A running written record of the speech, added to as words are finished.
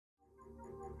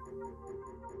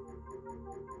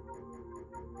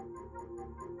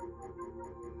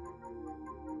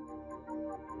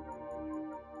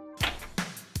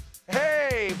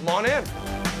Come on in.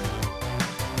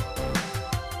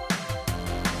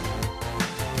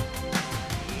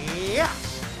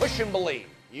 Yes, push and believe.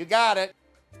 You got it.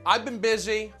 I've been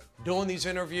busy doing these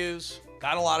interviews.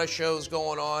 Got a lot of shows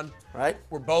going on. Right.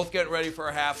 We're both getting ready for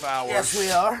a half hour. Yes, we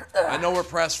are. I know we're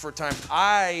pressed for time.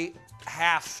 I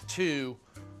have to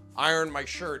iron my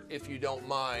shirt, if you don't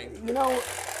mind. You know,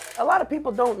 a lot of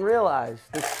people don't realize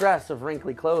the stress of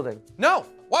wrinkly clothing. No.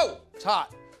 Whoa, it's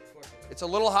hot. It's a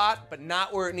little hot, but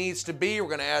not where it needs to be. We're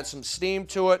gonna add some steam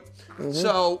to it.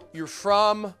 So you're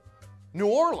from New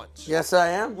Orleans. Yes, I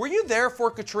am. Were you there for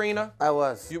Katrina? I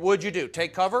was. What'd you do?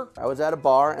 Take cover? I was at a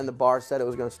bar, and the bar said it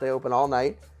was going to stay open all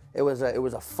night. It was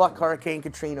a fuck Hurricane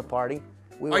Katrina party.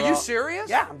 Are you serious?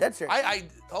 Yeah, I'm dead serious.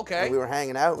 Okay. And we were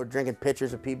hanging out, we're drinking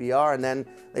pitchers of PBR, and then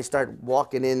they start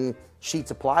walking in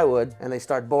sheets of plywood, and they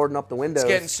start boarding up the windows.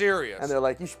 It's getting serious. And they're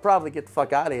like, you should probably get the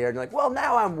fuck out of here. And you're like, well,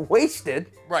 now I'm wasted.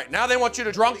 Right, now they want you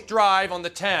to drunk drive on the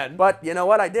 10. But you know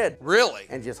what? I did. Really?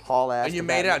 And just haul ass. And you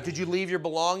made it out. Did you leave your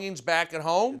belongings back at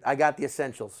home? I got the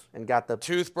essentials and got the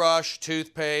Toothbrush,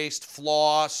 toothpaste,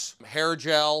 floss, hair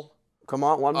gel. Come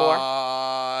on, one more.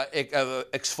 Exfoliant.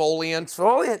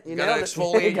 Exfoliant. You gotta know,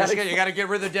 exfoliate. you You gotta get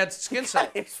rid of the dead skin cells.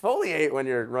 Exfoliate when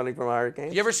you're running from a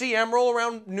hurricane. You ever see Emerald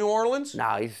around New Orleans?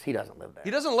 No, he doesn't live there.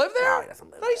 He doesn't live there? No, he doesn't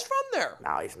live No, there. he's from there.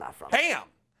 No, he's not from Bam!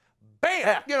 Bam!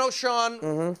 Yeah. You know,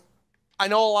 Sean, I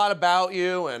know a lot about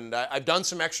you, and I've done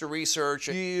some extra research.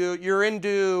 You're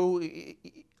into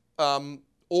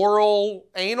oral,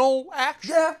 anal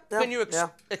action? Yeah. Can you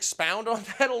expound on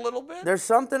that a little bit? There's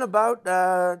something about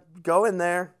going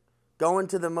there, going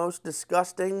to the most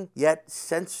disgusting yet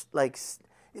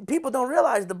people don't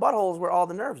realize the butthole's where all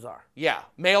the nerves are. Yeah,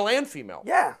 male and female.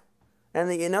 Yeah.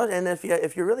 And you know, and if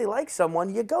you really like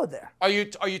someone, you go there. Are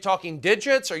you talking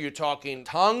digits? Are you talking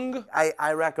tongue?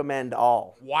 I recommend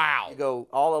all. Wow. You go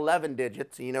all 11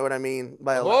 digits, you know what I mean?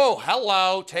 By 11. Whoa,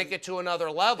 hello, take it to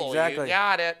another level. Exactly. You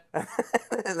got it.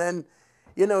 And then,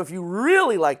 you know, if you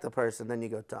really like the person, then you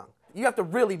go tongue. You have to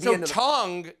really be into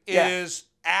tongue is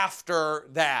after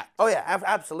that. Oh yeah,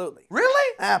 absolutely.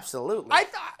 Really? Absolutely. I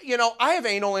have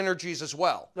anal energies as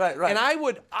well. Right. And I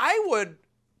would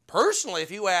personally, if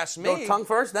you ask me, go tongue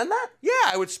first, then that? Yeah,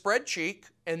 I would spread cheek,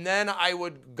 and then I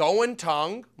would go in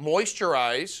tongue,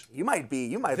 moisturize. You might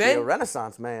be a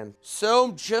Renaissance man.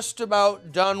 So just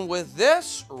about done with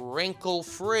this,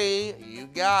 wrinkle-free. You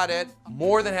got it.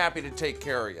 More than happy to take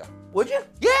care of you. Would you?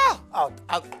 Yeah. Oh,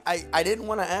 I didn't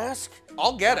want to ask.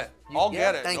 I'll get it. I'll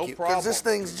get it. Thank no you. problem. Because this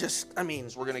thing's just, I mean,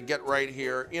 We're gonna get right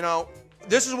here. You know,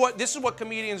 this is what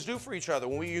comedians do for each other.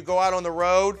 When you go out on the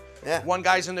road, one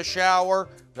guy's in the shower,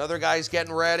 another guy's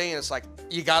getting ready, and it's like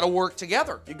you got to work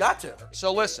together. You got to.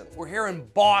 So listen, we're here in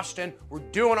Boston. We're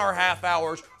doing our half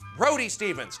hours. Brody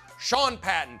Stevens, Sean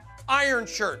Patton, Iron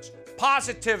Shirts,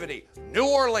 Positivity, New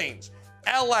Orleans,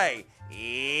 LA.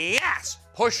 Yes,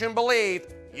 push and believe.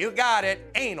 You got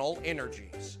it. Anal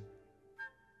Energies.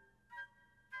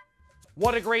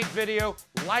 What a great video.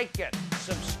 Like it,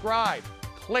 subscribe,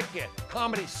 click it.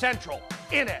 Comedy Central,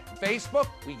 in it. Facebook,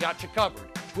 we got you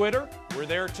covered. Twitter, we're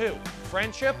there too.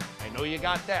 Friendship, I know you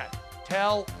got that.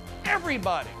 Tell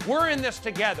everybody. We're in this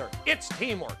together. It's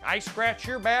teamwork. I scratch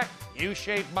your back, you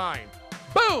shave mine.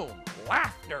 Boom!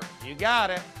 Laughter. You got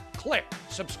it. Click,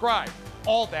 subscribe,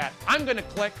 all that. I'm gonna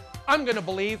click, I'm gonna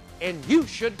believe, and you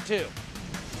should too.